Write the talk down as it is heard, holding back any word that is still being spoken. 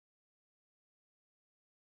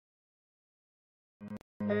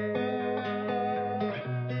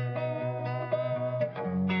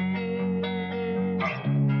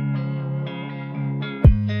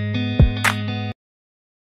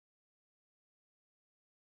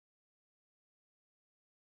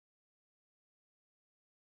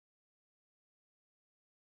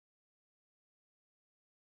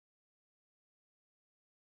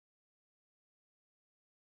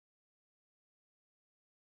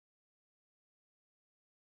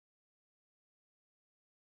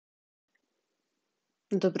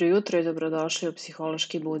Dobro jutro i dobrodošli u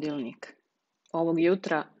Psihološki budilnik. Ovog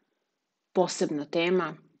jutra posebna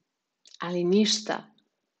tema, ali ništa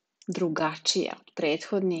drugačija od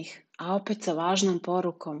prethodnih, a opet sa važnom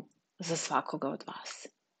porukom za svakoga od vas.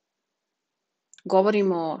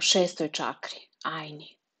 Govorimo o šestoj čakri,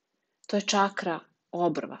 AJNI. To je čakra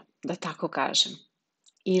obrva, da tako kažem,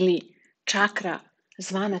 ili čakra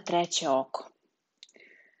zvana treće oko.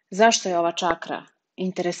 Zašto je ova čakra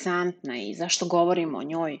interesantna i zašto govorimo o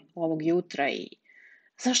njoj ovog jutra i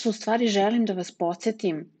zašto u stvari želim da vas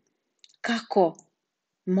podsjetim kako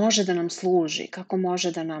može da nam služi, kako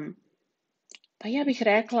može da nam, pa ja bih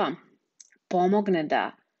rekla, pomogne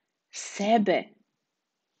da sebe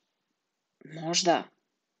možda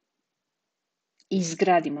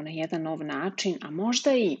izgradimo na jedan nov način, a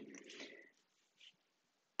možda i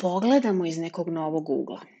pogledamo iz nekog novog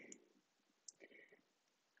ugla.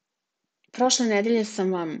 Prošle nedelje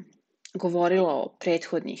sam vam govorila o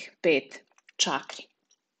prethodnih 5 čakri.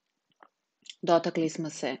 Dotakli smo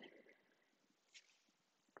se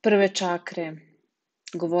prve čakre,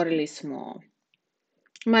 govorili smo o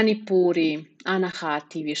manipuri,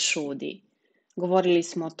 anahati, višudi. Govorili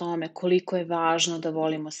smo o tome koliko je važno da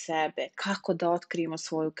volimo sebe, kako da otkrijemo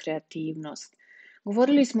svoju kreativnost.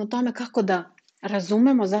 Govorili smo o tome kako da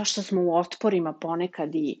razumemo zašto smo u otporima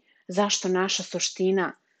ponekad i zašto naša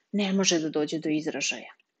suština ne može da dođe do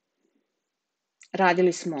izražaja.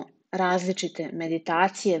 Radili smo različite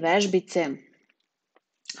meditacije, vežbice,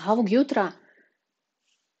 a ovog jutra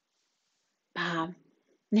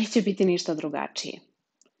neće biti ništa drugačije.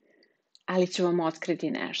 Ali ću vam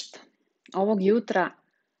otkriti nešto. Ovog jutra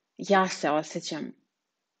ja se osjećam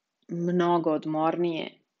mnogo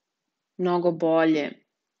odmornije, mnogo bolje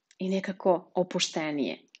i nekako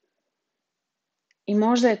opuštenije. I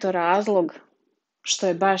možda je to razlog što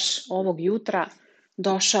je baš ovog jutra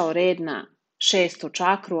došao red na šestu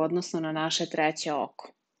čakru, odnosno na naše treće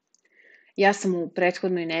oko. Ja sam u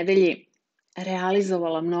prethodnoj nedelji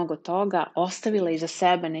realizovala mnogo toga, ostavila iza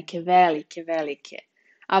sebe neke velike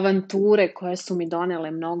avanture koje su mi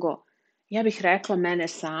donele mnogo, ja bih rekla, mene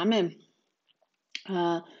same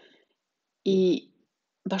i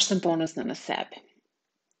baš sam ponosna na sebe.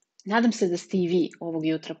 Nadam se da ste i vi ovog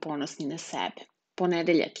jutra ponosni na sebe.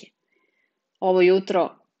 Ponedeljak je. Ovo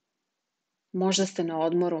jutro možda ste na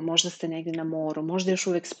odmoru, možda ste negdje na moru, možda još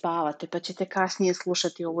uvek spavate pa ćete kasnije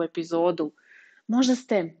slušati ovu epizodu. Možda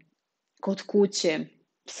ste kod kuće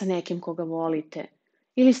sa nekim koga volite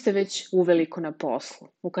ili ste već uveliko na poslu,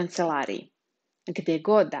 u kancelariji. Gde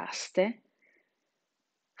god da ste,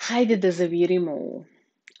 hajde da zavirimo u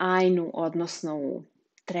ajnu, odnosno u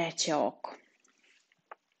treće oko.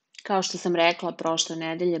 Kao što sam rekla prošle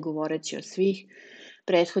nedelje, govoreći o svih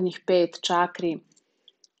prethodnih 5 čakri,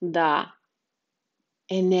 da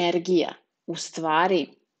energija u stvari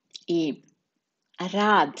i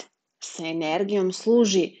rad sa energijom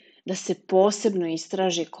služi da se posebno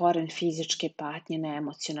istraži koren fizičke patnje na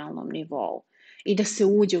emocionalnom nivou i da se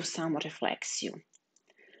uđe u samorefleksiju.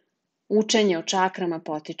 Učenje o čakrama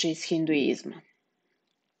potiče iz hinduizma.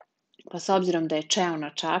 Pa s obzirom da je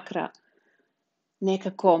čeona čakra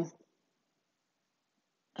nekako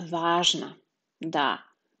važna da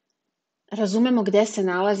razumemo gde se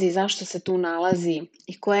nalazi i zašto se tu nalazi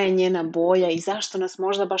i koja je njena boja i zašto nas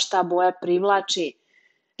možda baš ta boja privlači,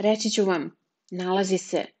 reći ću vam, nalazi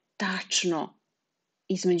se tačno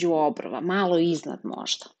između obrva, malo iznad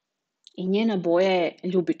možda. I njena boja je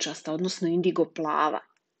ljubičasta, odnosno indigo plava.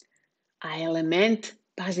 A element,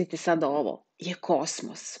 pazite sad ovo, je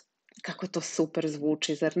kosmos. Kako to super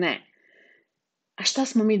zvuči, zar ne? A šta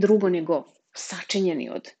smo mi drugo nego sačinjeni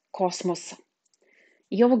od kosmosa?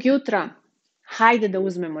 I ovog jutra, hajde da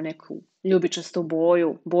uzmemo neku ljubičastu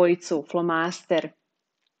boju, bojicu, flomaster,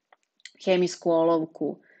 hemijsku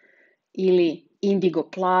olovku ili indigo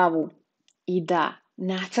plavu i da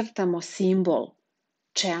nacrtamo simbol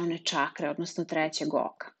čeone čakre, odnosno trećeg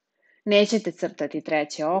oka. Nećete crtati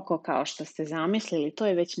treće oko kao što ste zamislili, to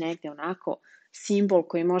je već negdje onako simbol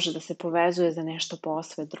koji može da se povezuje za nešto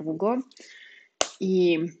posve drugo.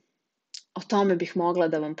 I o tome bih mogla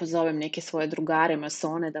da vam pozovem neke svoje drugare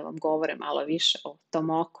masone da vam govore malo više o tom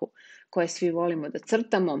oku, koje svi volimo da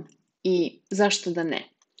crtamo i zašto da ne.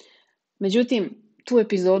 Međutim, tu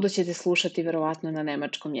epizodu ćete slušati verovatno na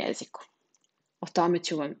nemačkom jeziku. O tome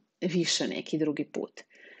ću vam više neki drugi put.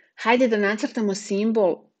 Hajde da nacrtamo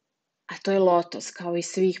simbol, a to je lotos, kao i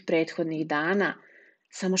svih prethodnih dana,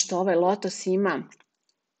 samo što ovaj lotos ima,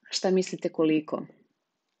 šta mislite koliko?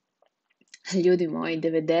 Ljudi moji,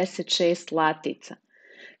 96 latica.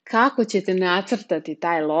 Kako ćete nacrtati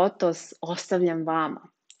taj lotos, ostavljam vama.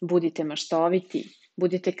 Budite maštoviti,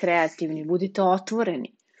 budite kreativni, budite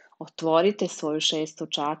otvoreni. Otvorite svoju šestu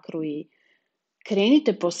čakru i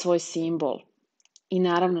krenite po svoj simbol. I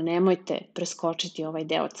naravno nemojte preskočiti ovaj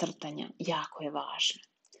deo crtanja, jako je važno.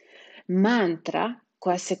 Mantra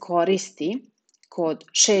koja se koristi kod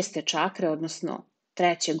šeste čakre, odnosno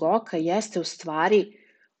trećeg oka, jeste u stvari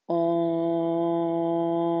Om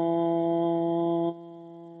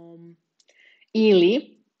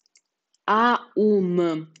ili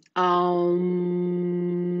Aum.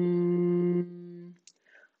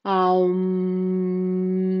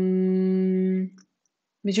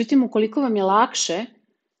 Međutim, ukoliko vam je lakše,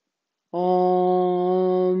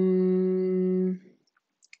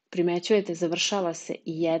 primećujete, završava se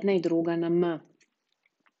i jedna i druga na M.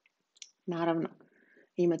 Naravno,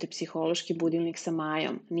 imate psihološki budilnik sa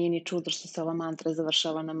Majom. Nije ni čudo što se ova mantra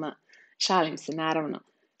završava na M. Šalim se, naravno.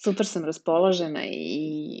 Super sam raspoložena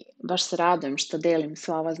i baš se radujem što delim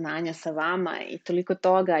sva ova znanja sa vama i toliko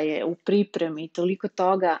toga je u pripremi i toliko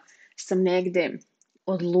toga sam negde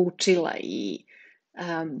odlučila i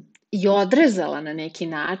odrezala na neki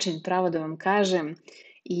način, pravo da vam kažem,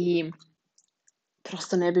 i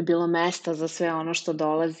prosto ne bi bilo mesta za sve ono što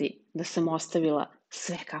dolazi da sam ostavila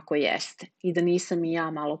sve kako jeste i da nisam i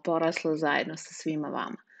ja malo porasla zajedno sa svima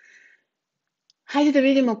vama. Hajde da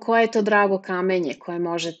vidimo koje je to drago kamenje koje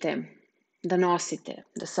možete da nosite,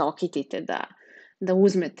 da se okitite, da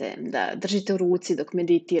uzmete, da držite u ruci dok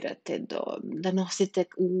meditirate, da nosite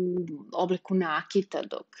u obliku nakita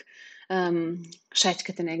dok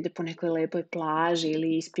šećkate negde po nekoj lepoj plaži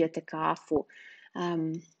ili ispijate kafu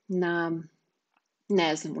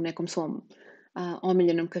u nekom svom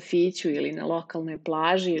omiljenom kafiću ili na lokalnoj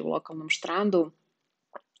plaži, u lokalnom štrandu,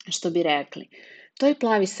 što bi rekli. To je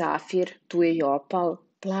plavi safir, tu je i opal,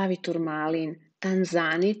 plavi turmalin,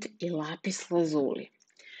 tanzanit i lapis lazuli.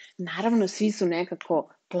 Naravno, svi su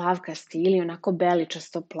nekako plavkasti ili onako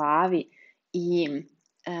beličasto plavi i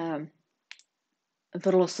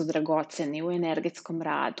vrlo su dragoceni u energetskom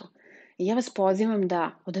radu. I ja vas pozivam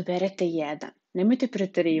da odaberete jedan. Nemojte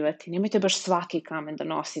preterivati, nemojte baš svaki kamen da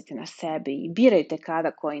nosite na sebi i birajte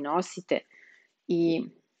kada koji nosite i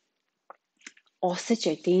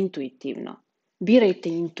osjećajte intuitivno, birajte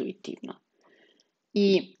intuitivno.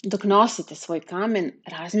 I dok nosite svoj kamen,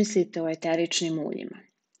 razmislite o eteričnim uljima.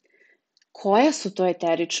 Koja su to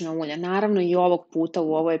eterična ulja? Naravno i ovog puta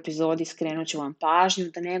u ovoj epizodi skrenut ću vam pažnju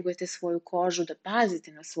da negujete svoju kožu, da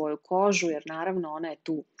pazite na svoju kožu, jer naravno ona je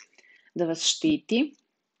tu da vas štiti,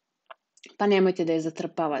 pa nemojte da je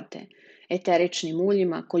zatrpavate eteričnim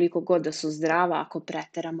uljima, koliko god da su zdrava, ako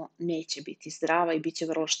preteramo neće biti zdrava i bit će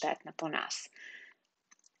vrlo štetna po nas.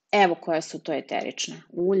 Evo koja su to eterična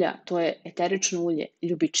ulja, to je eterično ulje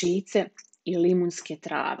ljubičice i limunske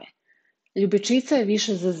trave. Ljubičica je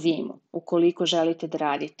više za zimu, ukoliko želite da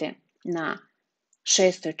radite na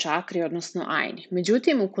šestoj čakri, odnosno ajni.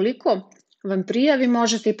 Međutim, ukoliko vam prija, vi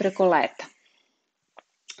možete i preko leta.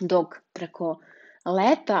 Dok preko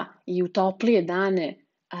leta i u toplije dane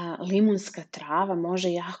limunska trava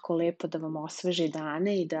može jako lepo da vam osveži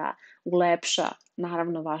dane i da ulepša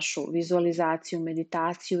naravno vašu vizualizaciju,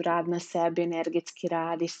 meditaciju, rad na sebi, energetski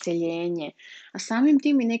rad, isceljenje, a samim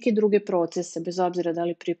tim i neke druge procese, bez obzira da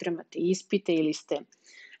li pripremate ispite ili ste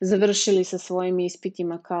završili sa svojim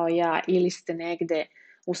ispitima kao ja ili ste negde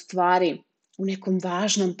u stvari u nekom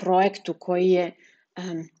važnom projektu koji je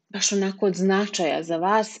baš onako od značaja za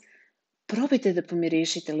vas. Probajte da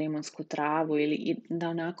pomirišite limunsku travu ili da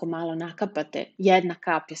onako malo nakapate. Jedna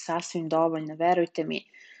kap je sasvim dovoljna, verujte mi,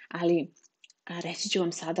 ali reći ću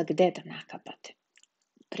vam sada gde da nakapate.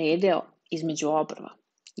 Predeo između obrva.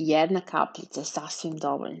 Jedna kapljica je sasvim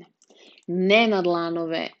dovoljna. Ne na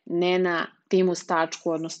dlanove, ne na timus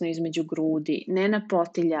tačku, odnosno između grudi, ne na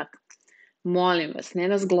potiljak. Molim vas, ne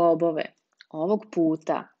na zglobove. Ovog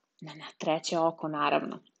puta na treće oko,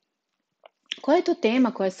 naravno. Koja je to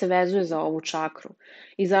tema koja se vezuje za ovu čakru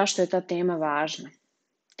i zašto je ta tema važna?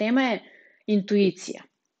 Tema je intuicija,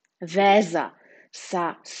 veza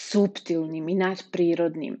sa suptilnim i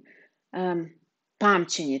nadprirodnim,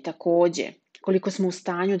 pamćenje takođe, koliko smo u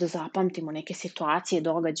stanju da zapamtimo neke situacije,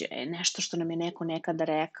 događaje, nešto što nam je neko nekada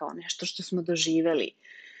rekao, nešto što smo doživeli,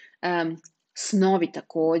 snovi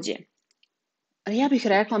takođe. ja bih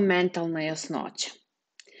rekla mentalna jasnoća.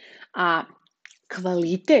 A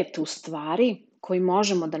kvalitet u stvari koji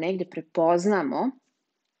možemo da negde prepoznamo,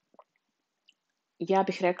 ja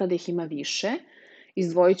bih rekla da ih ima više.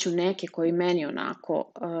 Izdvojit ću neke koji meni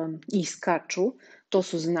onako iskaču. To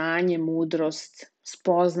su znanje, mudrost,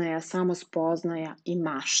 spoznaja, samospoznaja i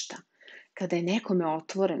mašta. Kada je nekome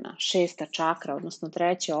otvorena šesta čakra, odnosno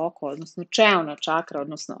treće oko, odnosno čeona čakra,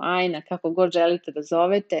 odnosno AJNA, kako god želite da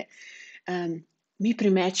zovete, mi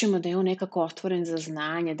primećujemo da je on nekako otvoren za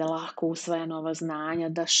znanje, da lako usvaja nova znanja,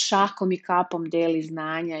 da šakom i kapom deli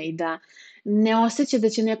znanja i da ne osjeća da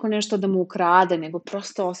će neko nešto da mu ukrade, nego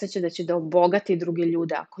prosto osjeća da će da obogati druge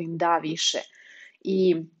ljude ako im da više.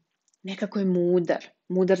 I nekako je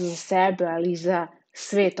mudar za sebe, ali i za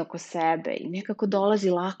svet oko sebe. I nekako dolazi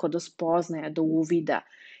lako do spoznaja, do uvida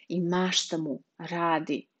i mašta mu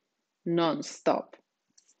radi non stop.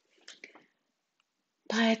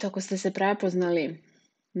 Pa eto, ako ste se prepoznali,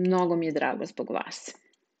 mnogo mi je drago zbog vas.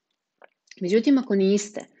 Međutim, ako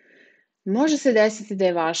niste, može se desiti da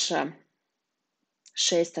je vaša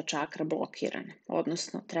šesta čakra blokirana,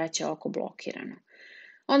 odnosno treće oko blokirano.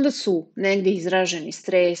 Onda su negde izraženi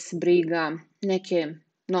stres, briga, neke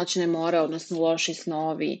noćne more, odnosno loši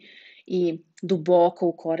snovi i duboko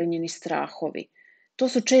ukorenjeni strahovi. To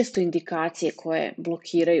su često indikacije koje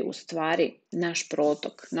blokiraju u stvari naš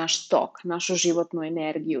protok, naš tok, našu životnu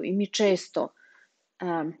energiju i mi često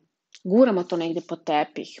guramo to negde pod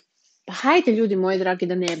tepih. Pa hajde ljudi moji dragi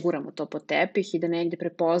da ne guramo to pod tepih i da negde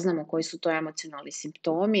prepoznamo koji su to emocionalni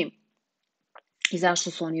simptomi i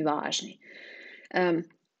zašto su oni važni.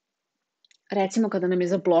 Recimo kada nam je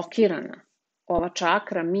zablokirana ova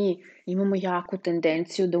čakra, mi imamo jaku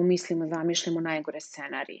tendenciju da u mislima zamišljamo najgore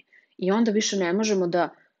scenarije. I onda više ne možemo da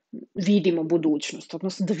vidimo budućnost,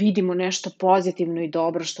 odnosno da vidimo nešto pozitivno i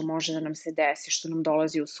dobro što može da nam se desi, što nam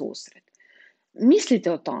dolazi u susret.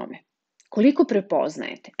 Mislite o tome. Koliko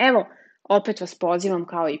prepoznajete? Evo, opet vas pozivam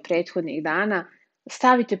kao i prethodnih dana,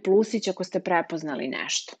 stavite plusić ako ste prepoznali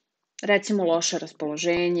nešto. Recimo loše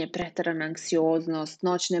raspoloženje, preterana anksioznost,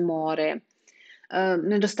 noćne more,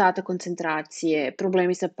 nedostatak koncentracije,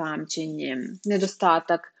 problemi sa pamćenjem,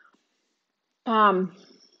 nedostatak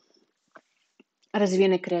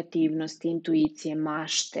razvijene kreativnosti, intuicije,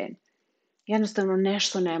 mašte. Jednostavno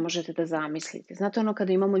nešto ne možete da zamislite. Znate ono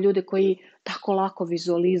kada imamo ljude koji tako lako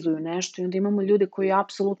vizualizuju nešto i onda imamo ljude koji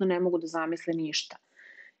apsolutno ne mogu da zamisle ništa.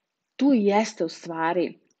 Tu jeste u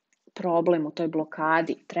stvari problem u toj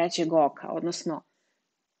blokadi trećeg oka, odnosno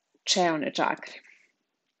čeone čakre.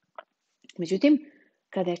 Međutim,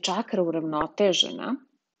 kada je čakra uravnotežena,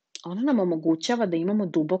 ona nam omogućava da imamo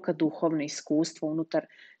duboka duhovna iskustva unutar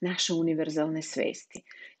naše univerzalne svesti.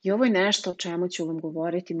 I ovo je nešto o čemu ću vam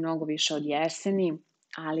govoriti mnogo više od jeseni,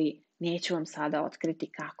 ali neću vam sada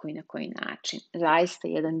otkriti kako i na koji način. Zaista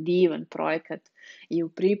jedan divan projekat i u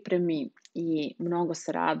pripremi i mnogo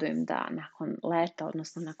se radujem da nakon leta,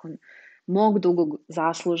 odnosno nakon mog dugog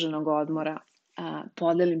zasluženog odmora,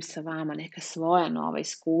 podelim sa vama neka svoja nova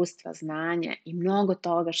iskustva, znanja i mnogo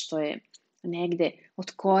toga što je negde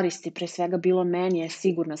od koristi, pre svega bilo meni, a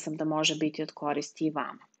sigurna sam da može biti od koristi i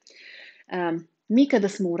vama. Mi kada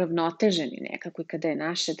smo uravnoteženi nekako i kada je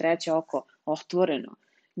naše treće oko otvoreno,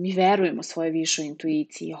 mi verujemo svojoj višoj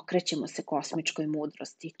intuiciji i okrećemo se kosmičkoj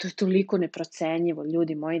mudrosti. To je toliko neprocenjivo,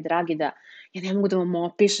 ljudi moji dragi, da ja ne mogu da vam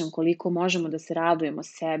opišem koliko možemo da se radujemo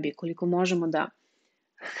sebi, koliko možemo da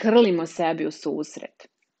hrlimo sebi u susret.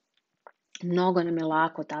 Mnogo nam je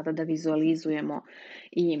lako tada da vizualizujemo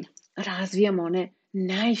i razvijamo one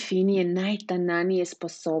najfinije, najtananije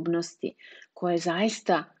sposobnosti koje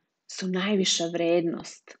zaista su najviša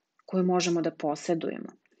vrednost koju možemo da posedujemo.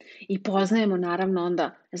 I poznajemo naravno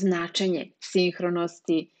onda značenje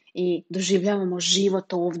sinhronosti i doživljavamo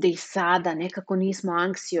život ovde i sada, nekako nismo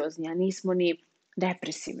anksiozni, a nismo ni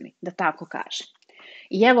depresivni, da tako kažem.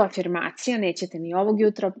 I evo afirmacija, nećete ni ovog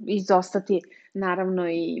jutra izostati, naravno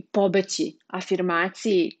i pobeći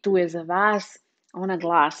afirmaciji, tu je za vas. Ona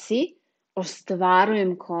glasi: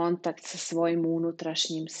 ostvarujem kontakt sa svojim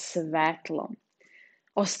unutrašnjim svetlom.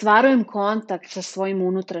 Ostvarujem kontakt sa svojim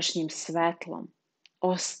unutrašnjim svetlom.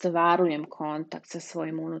 Ostvarujem kontakt sa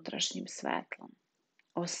svojim unutrašnjim svetlom.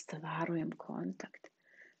 Ostvarujem kontakt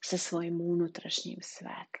sa svojim unutrašnjim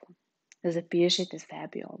svetlom. Zapišite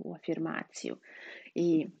sebi ovu afirmaciju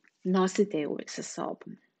i nosite je uvek sa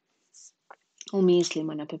sobom. U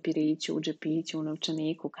mislima, na papiriću, u džepiću, u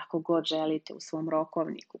novčaniku, kako god želite, u svom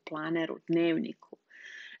rokovniku, planeru, dnevniku,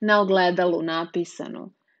 na ogledalu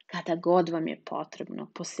napisanu, kada god vam je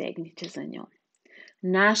potrebno, posegnite za njom.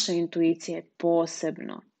 Naša intuicija je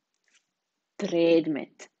posebno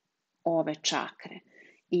predmet ove čakre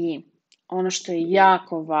i ono što je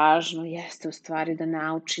jako važno jeste u stvari da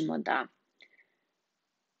naučimo da,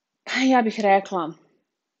 pa ja bih rekla,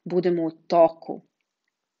 budemo u toku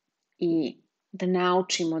i da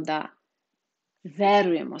naučimo da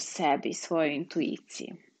verujemo sebi i svojoj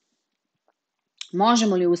intuiciji.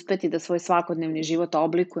 Možemo li uspeti da svoj svakodnevni život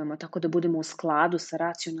oblikujemo tako da budemo u skladu sa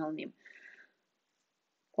racionalnim,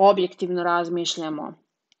 objektivno razmišljamo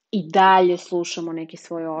i dalje slušamo neki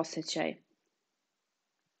svoj osjećaj?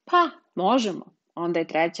 Pa, možemo. Onda je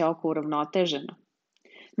treće oko uravnoteženo.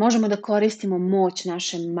 Možemo da koristimo moć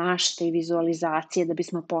naše mašte i vizualizacije da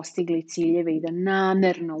bismo postigli ciljeve i da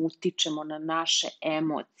namerno utičemo na naše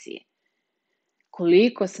emocije.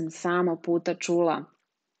 Koliko sam samo puta čula,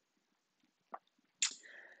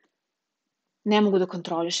 ne mogu da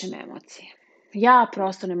kontrolišem emocije. Ja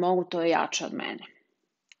prosto ne mogu, to je jače od mene.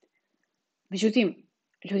 Međutim,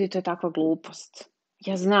 ljudi, to je takva glupost.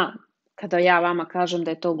 Ja znam, kada ja vama kažem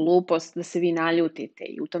da je to glupost, da se vi naljutite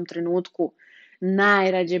i u tom trenutku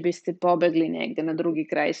najrađe biste pobegli negde na drugi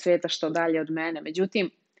kraj sveta, što dalje od mene. Međutim,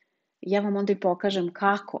 ja vam onda i pokažem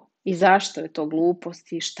kako i zašto je to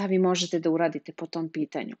glupost i šta vi možete da uradite po tom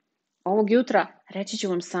pitanju. Ovog jutra reći ću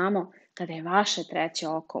vam samo kada je vaše treće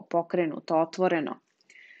oko pokrenuto, otvoreno,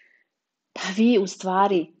 pa vi u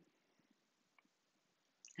stvari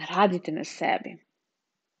radite na sebi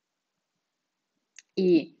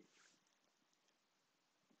i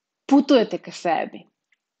putujete ka sebi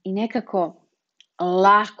i nekako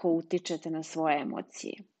lako utičete na svoje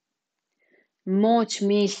emocije. Moć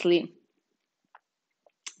misli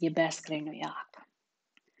je beskrajno jaka.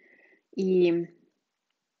 I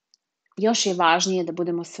još je važnije da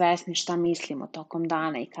budemo svesni šta mislimo tokom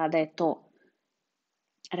dana i kada je to,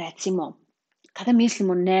 recimo, kada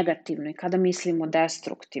mislimo negativno i kada mislimo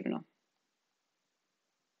destruktivno.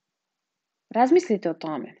 Razmislite o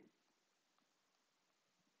tome.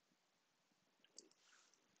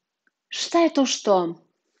 Šta je to što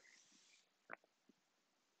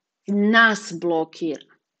nas blokira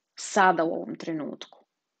sada u ovom trenutku?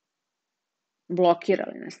 Blokira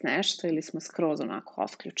li nas nešto ili smo skroz onako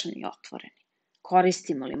otključeni i otvoreni?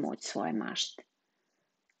 Koristimo li moć svoje mašte?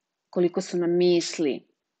 Koliko su nam misli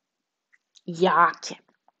jake?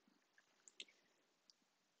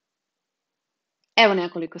 Evo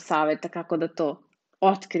nekoliko saveta kako da to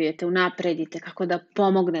otkrijete, unapredite, kako da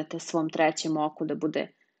pomognete svom trećem oku da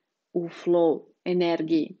bude u flow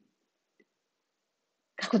energiji.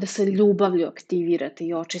 Kako da se ljubavlju aktivirate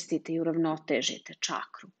i očistite i uravnotežite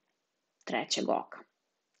čakru trećeg oka.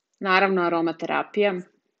 Naravno, aromaterapija,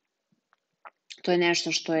 to je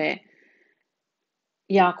nešto što je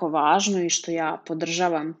jako važno i što ja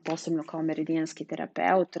podržavam, posebno kao meridijanski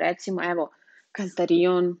terapeut. Recimo, evo,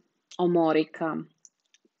 kantarion, omorika,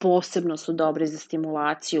 posebno su dobri za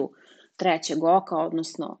stimulaciju trećeg oka,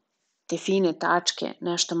 odnosno te fine tačke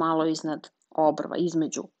nešto malo iznad obrva,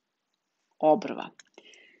 između obrva.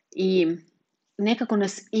 I nekako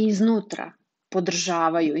nas iznutra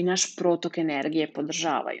podržavaju i naš protok energije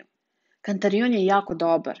podržavaju. Kantarion je jako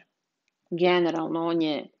dobar. Generalno, on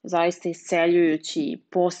je zaista isceljujući,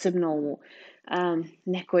 posebno u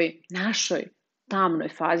nekoj našoj tamnoj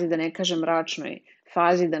fazi, da ne kažem mračnoj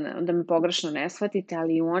fazi, da me pogrešno ne shvatite,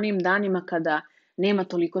 ali i u onim danima kada nema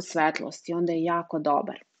toliko svetlosti, onda je jako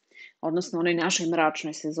dobar. Odnosno, onoj našoj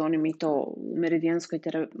mračnoj sezoni, mi to u meridijanskoj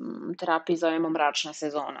terapiji zovemo mračna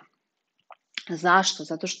sezona. Zašto?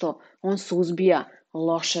 Zato što on suzbija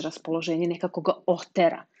loše raspoloženje, nekako ga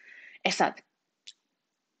otera. E sad,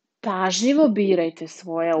 pažljivo birajte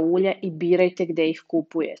svoja ulja i birajte gde ih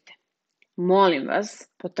kupujete. Molim vas,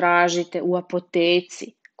 potražite u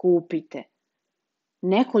apoteci, kupite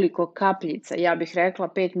nekoliko kapljica, ja bih rekla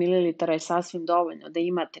 5 ml je sasvim dovoljno da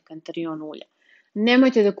imate kantarion ulja.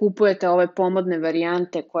 Nemojte da kupujete ove pomodne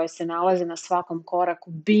varijante koje se nalaze na svakom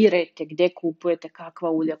koraku, birajte gde kupujete, kakva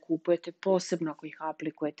ulja kupujete, posebno ako ih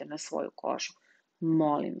aplikujete na svoju kožu.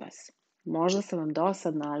 Molim vas, možda sam vam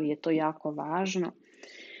dosadna, ali je to jako važno,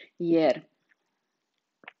 jer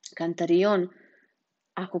kantarion,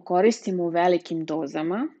 ako koristimo u velikim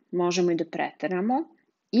dozama, možemo i da preteramo,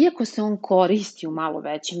 iako se on koristi u malo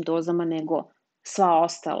većim dozama nego sva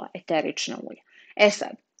ostala eterična ulja. E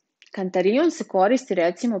sad, kantarion se koristi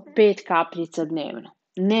recimo 5 kapljica dnevno,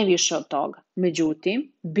 ne više od toga.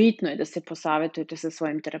 Međutim, bitno je da se posavetujete sa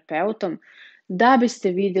svojim terapeutom da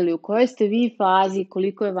biste vidjeli u kojoj ste vi fazi,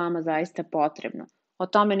 koliko je vama zaista potrebno. O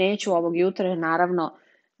tome neću ovog jutra, jer naravno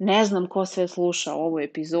ne znam ko sve sluša ovu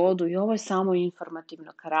epizodu i ovo je samo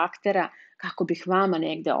informativnog karaktera kako bih vama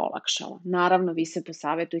negde olakšala. Naravno, vi se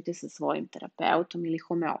posavetujte sa svojim terapeutom ili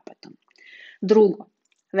homeopatom. Drugo,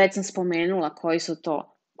 već sam spomenula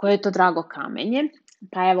koje je to drago kamenje.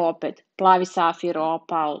 Pa evo opet, plavi safir,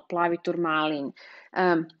 opal, plavi turmalin.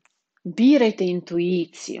 Birajte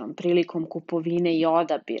intuicijom prilikom kupovine i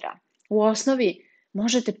odabira. U osnovi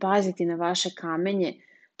možete paziti na vaše kamenje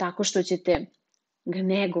tako što ćete ga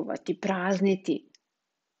negovati, prazniti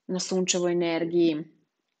na sunčevoj energiji,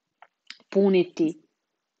 puniti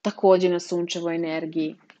takođe na sunčevoj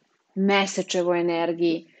energiji, mesečevoj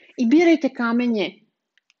energiji i birajte kamenje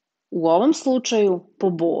u ovom slučaju po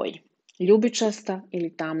boji, ljubičasta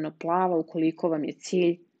ili tamno plava ukoliko vam je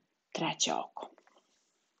cilj treće oko.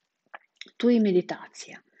 Tu je i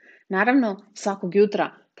meditacija. Naravno, svakog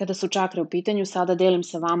jutra kada su čakre u pitanju, sada delim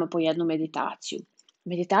sa vama po jednu meditaciju.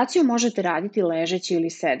 Meditaciju možete raditi ležeći ili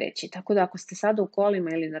sedeći, tako da ako ste sada u kolima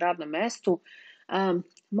ili na radnom mestu,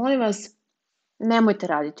 molim vas, nemojte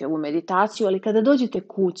raditi ovu meditaciju, ali kada dođete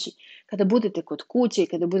kući, kada budete kod kuće i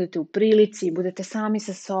kada budete u prilici, budete sami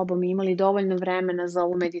sa sobom i imali dovoljno vremena za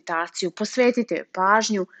ovu meditaciju, posvetite joj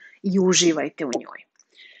pažnju i uživajte u njoj.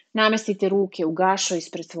 Namestite ruke u gašo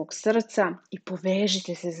ispred svog srca i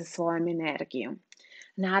povežite se sa svojom energijom.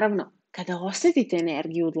 Naravno, kada osetite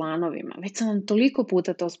energiju u dlanovima, već sam vam toliko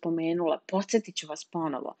puta to spomenula, podsjetit ću vas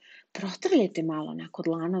ponovo, protrljajte malo onako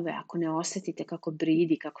dlanove ako ne osetite kako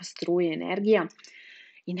bridi, kako struje energija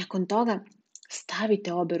i nakon toga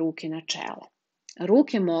stavite obe ruke na čelo.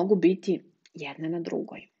 Ruke mogu biti jedna na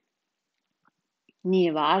drugoj.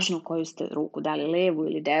 Nije važno koju ste ruku, da li levu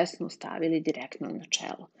ili desnu, stavili direktno na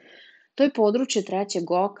čelo. To je područje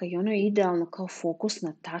trećeg oka i ono je idealno kao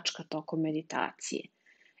fokusna tačka tokom meditacije.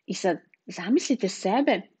 I sad, zamislite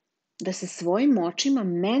sebe da se svojim očima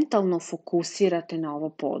mentalno fokusirate na ovo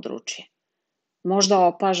područje. Možda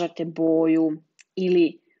opažate boju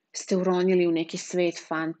ili ste uronili u neki svet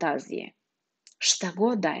fantazije. Šta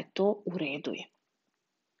god da je to, u redu je.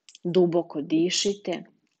 Duboko dišite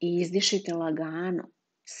i izdišite lagano,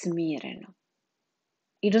 smireno.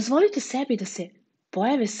 I dozvolite sebi da se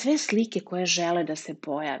pojave sve slike koje žele da se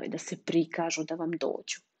pojave, da se prikažu, da vam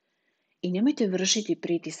dođu. I nemojte vršiti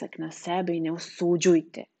pritisak na sebe i ne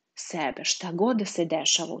osuđujte sebe, šta god da se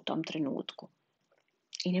dešava u tom trenutku.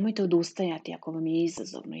 I nemojte odustajati ako vam je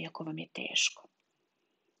izazovno i ako vam je teško.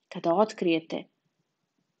 Kada otkrijete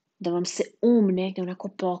da vam se negde onako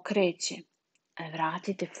pokreće,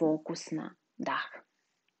 vratite fokus na dah.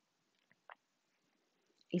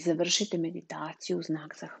 I završite meditaciju u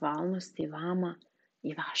znak zahvalnosti vama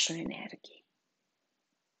i vašoj energiji.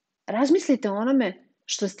 Razmislite o onome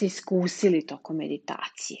što ste iskusili tokom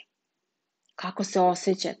meditacije. Kako se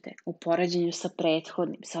osjećate u poređenju sa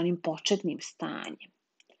prethodnim, sa onim početnim stanjem.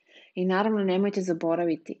 I naravno nemojte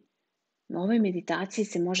zaboraviti, na ovoj meditaciji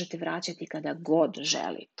se možete vraćati kada god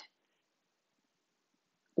želite.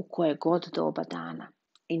 U koje god doba dana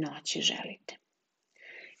i noći želite.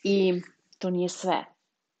 I to nije sve.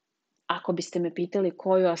 Ako biste me pitali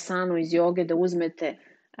koju asanu iz joge da uzmete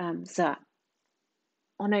za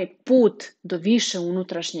onaj put do više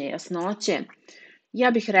unutrašnje jasnoće,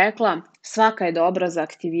 ja bih rekla svaka je dobra za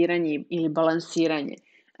aktiviranje ili balansiranje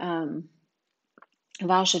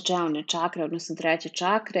vaše čeone čakre, odnosno treće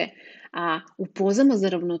čakre, a u pozama za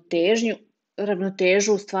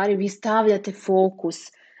ravnotežu u stvari vi stavljate fokus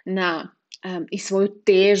i svoju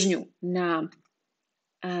težnju na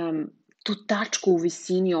tu tačku u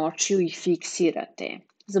visini očiju i fiksirate.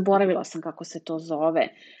 Zaboravila sam kako se to zove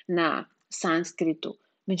na sanskritu.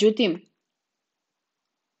 Međutim,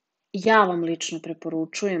 ja vam lično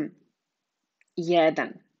preporučujem jedan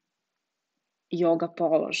yoga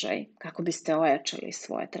položaj kako biste ojačali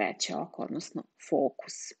svoje treće oko, odnosno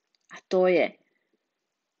fokus. A to je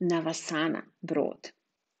Navasana brod.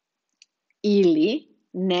 Ili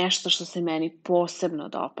nešto što se meni posebno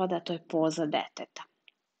dopada, to je poza deteta.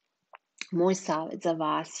 Moj savjet za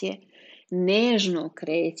vas je nežno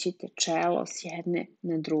okrećite čelo s jedne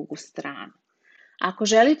na drugu stranu. Ako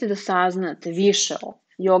želite da saznate više o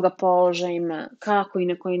yoga položajima, kako i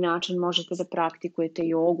na koji način možete da praktikujete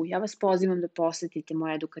jogu, ja vas pozivam da posetite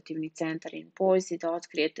moj edukativni centar Impulse i da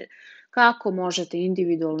otkrijete kako možete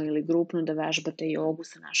individualno ili grupno da vežbate jogu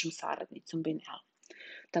sa našom saradnicom Binelom.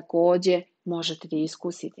 Takođe, možete da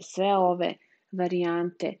iskusite sve ove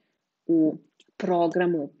varijante u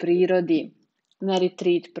programu u prirodi, na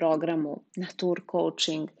retreat programu, na tour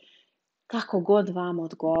coaching, kako god vam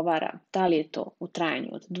odgovara, da li je to u trajanju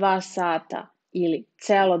od 2 sata ili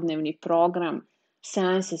celodnevni program,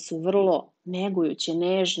 seanse su vrlo negujuće,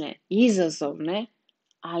 nežne, izazovne,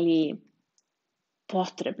 ali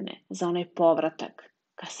potrebne za onaj povratak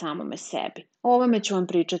ka samome sebi. O ovome ću vam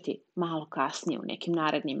pričati malo kasnije u nekim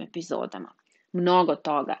narednim epizodama. Mnogo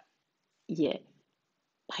toga je,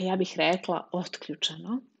 pa ja bih rekla,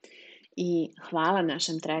 otključano I hvala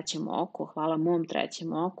našem trećem oku, hvala mom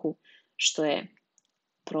trećem oku što je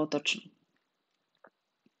protočno.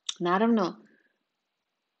 Naravno,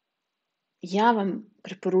 ja vam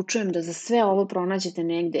preporučujem da za sve ovo pronađete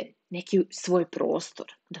negde neki svoj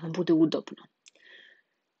prostor, da vam bude udobno.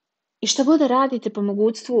 I šta god da radite po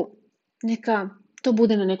mogućstvu, neka to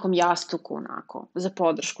bude na nekom jastuku onako, za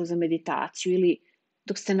podršku, za meditaciju ili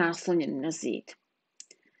dok ste naslonjeni na zid.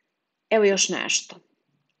 Evo još nešto.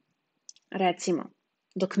 Recimo,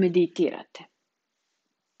 dok meditirate,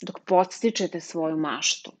 dok podstičete svoju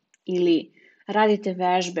maštu ili radite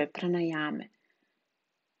vežbe pranajame,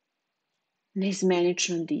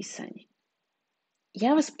 neizmenično disanje.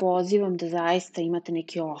 Ja vas pozivam da zaista imate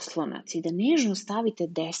neki oslonac i da nežno stavite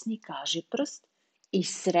desni kažiprst i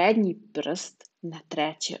srednji prst na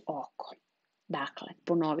treće oko. Dakle,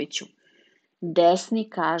 ponovit ću. Desni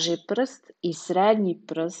kažiprst i srednji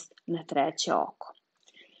prst na treće oko.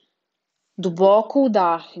 Duboko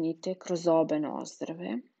udahnite kroz obe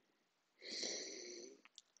nozdrve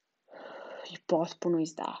i potpuno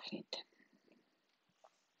izdahnite.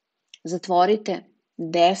 Zatvorite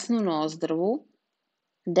desnu nozdrvu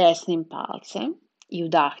desnim palcem i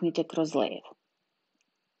udahnite kroz levu.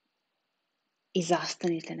 I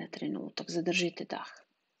zastanite na trenutak, zadržite dah.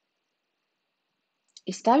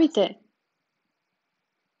 I stavite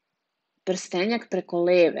prstenjak preko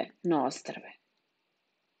leve nozdrve.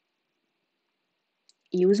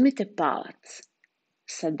 I uzmite palac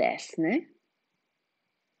sa desne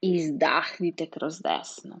i izdahnite kroz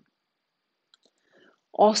desno.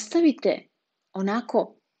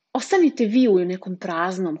 Ostanite vi u nekom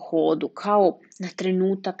praznom hodu, kao na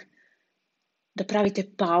trenutak da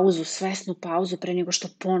pravite pauzu, svesnu pauzu pre nego što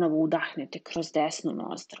ponovo udahnete kroz desnu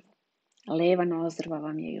nozdrvu. Leva nozdrva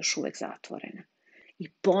vam je još uvek zatvorena.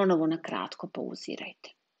 I ponovo na kratko pauzirajte.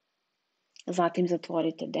 Zatim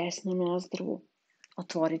zatvorite desnu nozdrvu,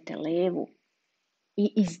 otvorite levu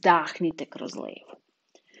i izdahnite kroz levu.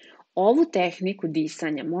 Ovu tehniku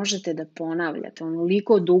disanja možete da ponavljate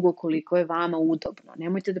onoliko dugo koliko je vama udobno.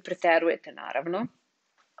 Nemojte da preterujete, naravno.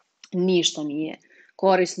 Ništa nije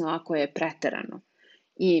korisno ako je preterano.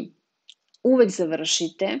 I uvek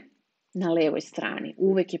završite na levoj strani.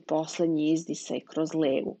 Uvek je poslednji izdisaj kroz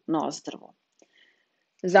levu nozdrvu.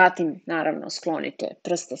 Zatim, naravno, sklonite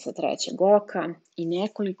prste sa trećeg oka i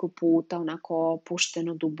nekoliko puta onako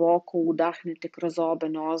opušteno duboko udahnete kroz obe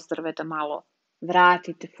nozdrve da malo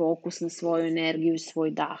vratite fokus na svoju energiju i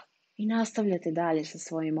svoj dah. I nastavljate dalje sa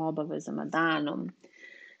svojim obavezama danom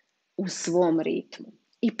u svom ritmu.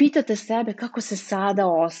 I pitate sebe kako se sada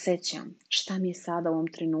osjećam, šta mi je sada u ovom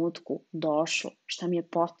trenutku došlo, šta mi je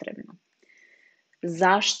potrebno.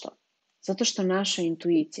 Zašto? Zato što naša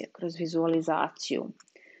intuicija kroz vizualizaciju,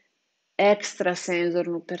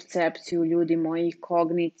 ekstrasenzornu percepciju, ljudi moji,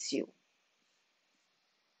 kogniciju,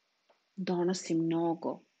 donosi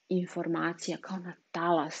mnogo informacija kao na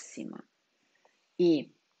talasima i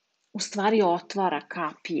u stvari otvara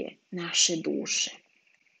kapije naše duše.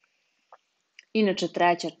 Inače,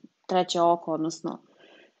 treće oko, odnosno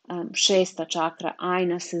šesta čakra,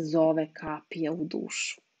 AJNA se zove kapija u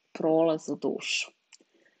dušu, prolaz u dušu.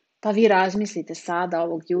 Pa vi razmislite sada,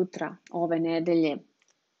 ovog jutra, ove nedelje,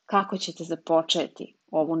 kako ćete započeti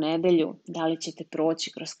ovu nedelju, da li ćete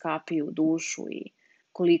proći kroz kapiju u dušu i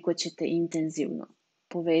koliko ćete intenzivno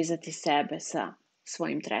povezati sebe sa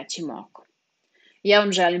svojim trećim okom. Ja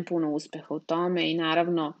vam želim puno uspeha u tome i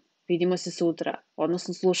naravno vidimo se sutra,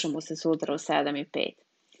 odnosno slušamo se sutra u 7:05.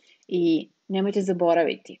 I nemojte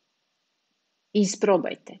zaboraviti,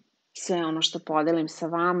 isprobajte sve ono što podelim sa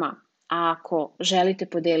vama, a ako želite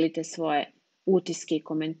podelite svoje utiske i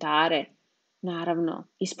komentare, naravno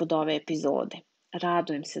ispod ove epizode.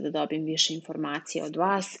 Radujem se da dobijem više informacija od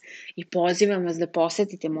vas i pozivam vas da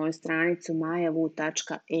posetite moju stranicu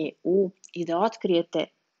majavu.eu i da otkrijete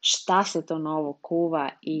šta se to novo kuva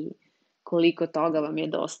i koliko toga vam je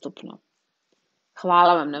dostupno.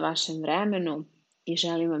 Hvala vam na vašem vremenu i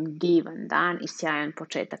želim vam divan dan i sjajan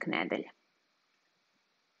početak nedelje.